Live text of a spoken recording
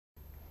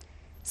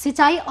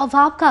सिंचाई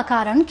अभावका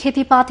कारण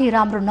खेतीपाती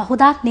राम्रो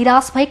नहुँदा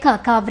निराश भएका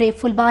काभ्रे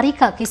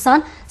फूलबारीका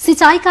किसान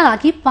सिंचाईका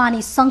लागि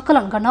पानी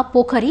संकलन गर्न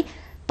पोखरी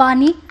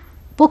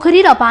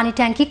र पानी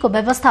ट्याङ्कीको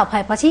व्यवस्था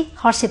भएपछि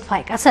हर्षित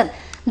भएका छन्।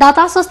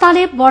 दाता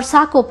संस्थाले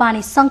वर्षाको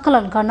पानी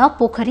संकलन गर्न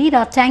पोखरी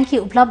र ट्याङ्की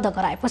उपलब्ध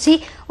गराएपछि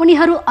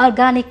उनीहरू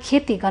अर्गानिक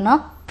खेती गर्न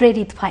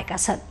प्रेरित भएका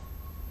छन्।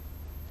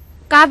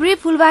 काभ्रे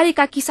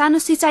फूलबारीका किसान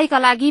सिंचाईका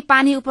लागि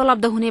पानी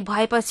उपलब्ध हुने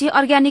भएपछि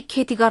अर्ग्यानिक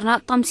खेती गर्न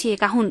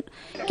तम्सिएका हुन्।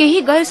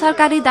 केही गैर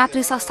सरकारी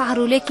दात्री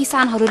संस्थाहरूले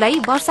किसानहरूलाई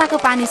वर्षाको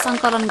पानी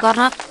संकलन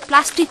गर्न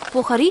प्लास्टिक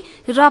पोखरी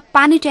र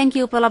पानी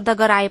ट्याङ्की उपलब्ध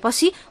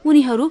गराएपछि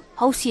उनीहरू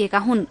हौसिएका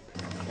हुन्।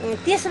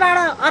 त्यसबाट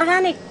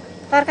अर्ग्यानिक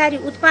तरकारी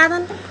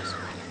उत्पादन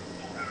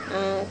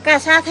का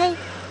साथै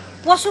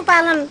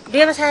पशुपालन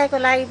व्यवसायको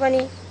लागि पनि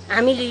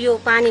हामीले यो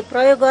पानी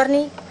प्रयोग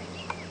गर्ने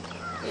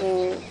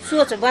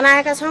सोच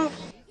बनाएका छौं।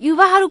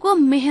 युवाहरूको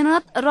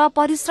मेहनत र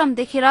परिश्रम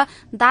देखेर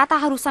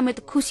दाताहरू समेत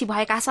खुसी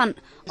भएका छन्।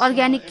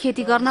 अर्ग्यानिक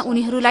खेती गर्न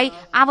उनीहरूलाई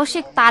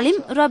आवश्यक तालिम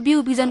र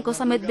बिउ बिजनको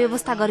समेत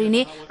व्यवस्था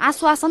गरिने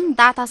आश्वासन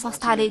दाता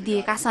संस्थाले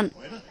दिएका छन्।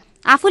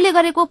 आफूले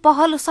गरेको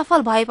पहल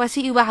सफल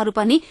भएपछि युवाहरू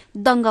पनि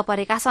दंग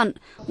परेका छन्।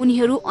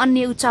 उनीहरू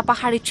अन्य उच्च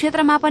पहाडी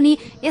क्षेत्रमा पनि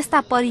यस्ता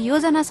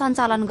परियोजना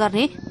सञ्चालन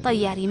गर्ने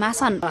तयारीमा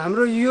छन्।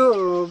 हाम्रो यो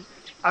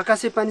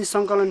आकाशे पानी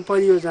संकलन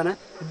परियोजना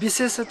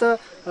विशेषतः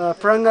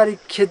प्राङ्गारिक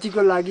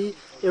खेतीको लागि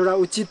एउटा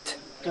उचित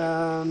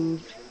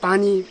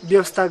पानी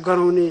व्यवस्था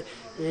गराउने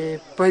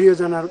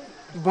परियोजना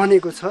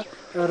बनेको छ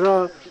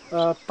र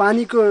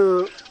पानीको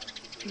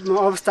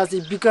अवस्था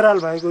चाहिँ विकराल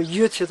भएको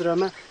यो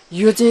क्षेत्रमा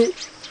यो चाहिँ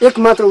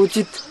एकमात्र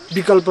उचित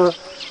विकल्प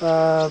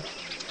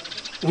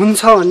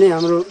हुन्छ भन्ने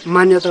हाम्रो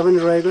मान्यता पनि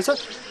रहेको छ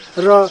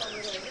र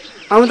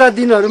आउँदा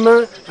दिनहरूमा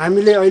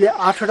हामीले अहिले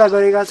 8वटा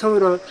गरेका छौं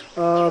र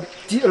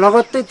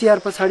लगत्तै तिहार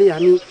पछाडि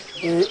हामी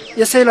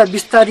यसैलाई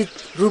विस्तारित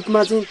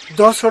रूपमा चाहिँ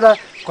 10वटा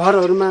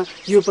घरहरूमा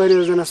यो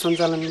परियोजना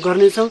सञ्चालन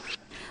गर्नेछौं।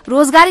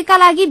 रोजगारीका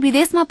लागि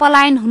विदेशमा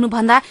पलायन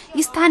हुनुभन्दा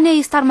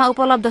स्थानीय स्तरमा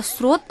उपलब्ध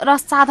स्रोत र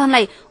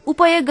साधनलाई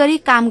उपयोग गरी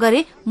काम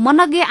गरे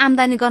मनग्गे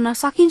आमदानी गर्न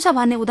सकिन्छ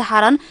भन्ने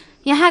उदाहरण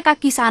यहाँका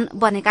किसान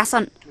बनेका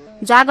छन्।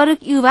 जागरुक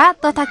युवा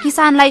तथा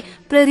किसानलाई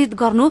प्रेरित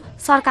गर्नु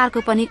सरकारको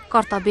पनि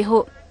कर्तव्य हो।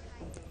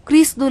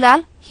 Chris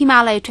Dulal,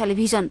 Himalaya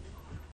television.